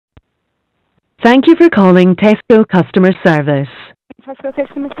Thank you for calling Tesco Customer Service. Tesco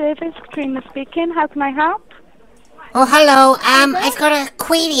Customer Service, Katrina speaking. How can I help? Oh, hello. I've got a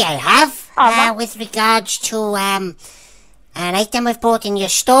query I have Right. with regards to an item I've bought in your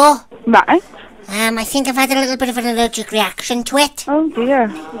store. Right. I think I've had a little bit of an allergic reaction to it. Oh dear.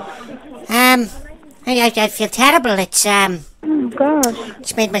 I feel terrible. It's Oh gosh.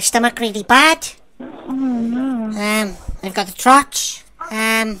 it's made my stomach really bad. Oh no. I've got the trots.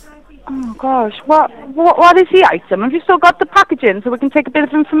 Oh gosh. What is the item? Have you still got the packaging so we can take a bit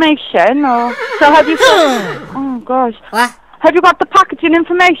of information? Or so have you? Oh gosh. What? Have you got the packaging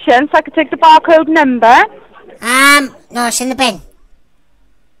information so I can take the barcode number? No, it's in the bin.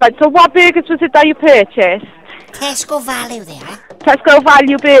 Right. So what burgers was it that you purchased? Tesco value there. Tesco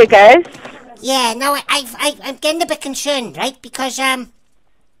Value Burgers. Yeah, no, I'm getting a bit concerned, right? Because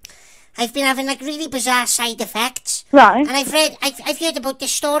I've been having like really bizarre side effects. Right. And I've heard about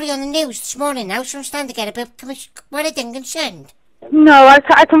this story on the news this morning now, so I'm starting to get a bit worried and concerned. No,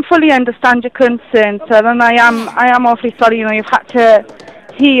 I can fully understand your concern, sir, and I am awfully sorry. You know, you've had to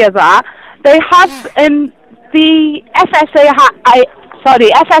hear that. They have the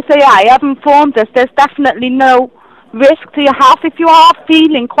FSAI have informed us there's definitely no risk to your health. If you are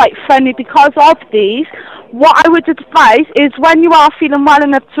feeling quite funny because of these, what I would advise is when you are feeling well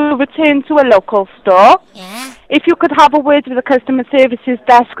enough to return to a local store, if you could have a word with the customer services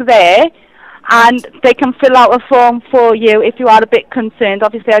desk there, and they can fill out a form for you if you are a bit concerned.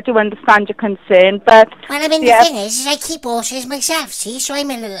 Obviously, I do understand your concern, but... Well, I mean, the thing is I keep horses myself, see, so I'm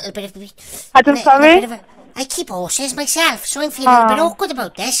in a little bit of... I'm sorry? I keep horses myself, so I'm feeling a bit awkward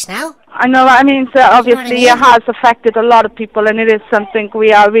about this now. I know what I mean, sir. Obviously, You know what I mean? it has affected a lot of people, and it is something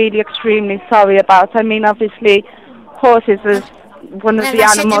we are really extremely sorry about. I mean, obviously, horses is one of the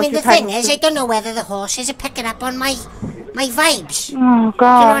animals... I mean, the thing is, I don't know whether the horses are picking up on my vibes. Oh,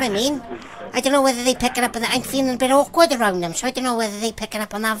 God. Do you know what I mean? I don't know whether they picking up on that. I'm feeling a bit awkward around them, so I don't know whether they picking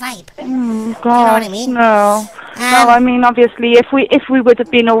up on that vibe. Oh, God. Do you know what I mean? No. No, I mean, obviously, if we would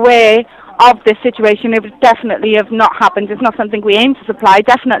have been aware of this situation, it would definitely have not happened. It's not something we aim to supply,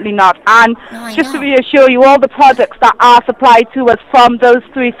 definitely not. And just to reassure you, all the products that are supplied to us from those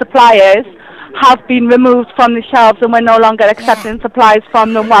 3 suppliers have been removed from the shelves, and we're no longer accepting supplies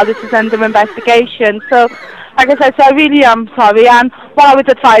from them while this is under investigation. So, like I said, so I really am sorry, and what I would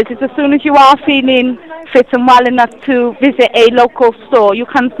advise is as soon as you are feeling fit and well enough to visit a local store, you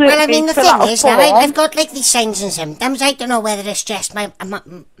can certainly Well, I mean, the fill thing out a is, now, form. I've got, like, these signs and symptoms. I don't know whether it's just my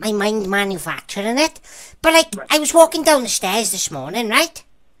mind manufacturing it. But, like, I was walking down the stairs this morning, right?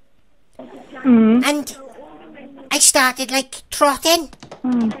 And I started, like, trotting.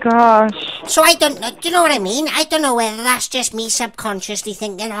 Oh, gosh. So I don't know, do you know what I mean? I don't know whether that's just me subconsciously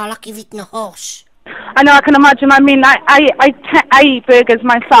thinking, oh, look, you've eaten a horse. I know, I can imagine. I mean, I eat burgers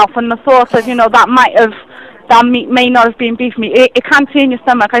myself, and the thought of, you know, that meat may not have been beef meat. It can turn your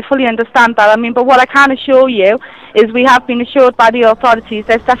stomach. I fully understand that. I mean, but what I can assure you is we have been assured by the authorities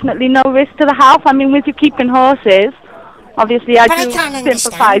there's definitely no risk to the health. I mean, with you keeping horses, obviously I do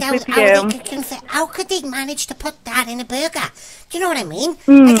sympathise with you. How could they manage to put that in a burger? Do you know what I mean?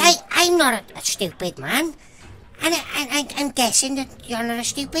 Like, I'm not a stupid man. And I'm guessing that you're not a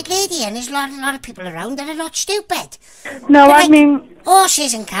stupid lady, and there's a lot of people around that are not stupid. No, But, I like, mean...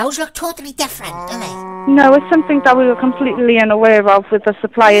 horses and cows look totally different, don't they? No, it's something that we were completely unaware of with the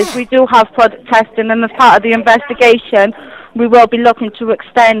suppliers. We do have product testing, and as part of the investigation, we will be looking to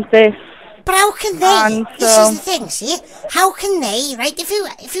extend this. But how can they? And This is the thing, see? How can they, right?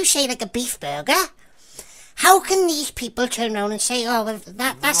 If you say like a beef burger, how can these people turn around and say, oh, well,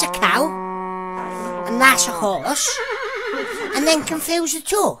 that's a cow, and that's a horse, and then confuse the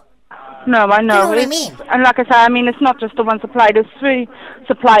two? No, I know. Do you know what I mean? And like I said, I mean, it's not just the one supplier. There's 3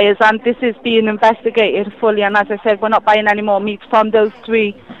 suppliers, and this is being investigated fully. And as I said, we're not buying any more meat from those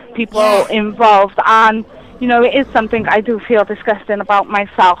 3 people involved. And, you know, it is something I do feel disgusting about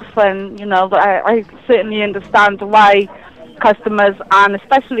myself. And, you know, I certainly understand why customers, and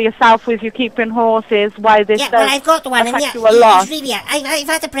especially yourself with you keeping horses, why this well, I've got the one in affect the you a lot. He's really, I've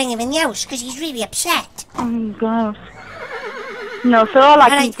had to bring him in the house because he's really upset. Oh, gosh. No, so all I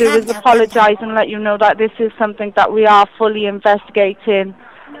can do is apologise and let you know that this is something that we are fully investigating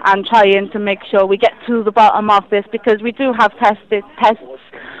and trying to make sure we get to the bottom of this, because we do have tests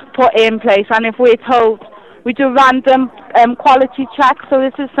put in place, and if we're told, we do random quality checks, so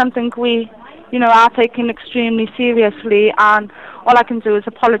this is something we, you know, are taking extremely seriously, and all I can do is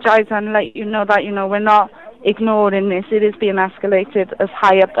apologise and let you know that, you know, we're not ignoring this. It is being escalated as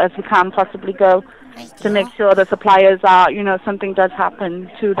high up as we can possibly go to make sure the suppliers are, you know, something does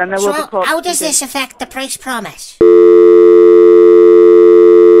happen to them. There will be court how does this affect the price promise?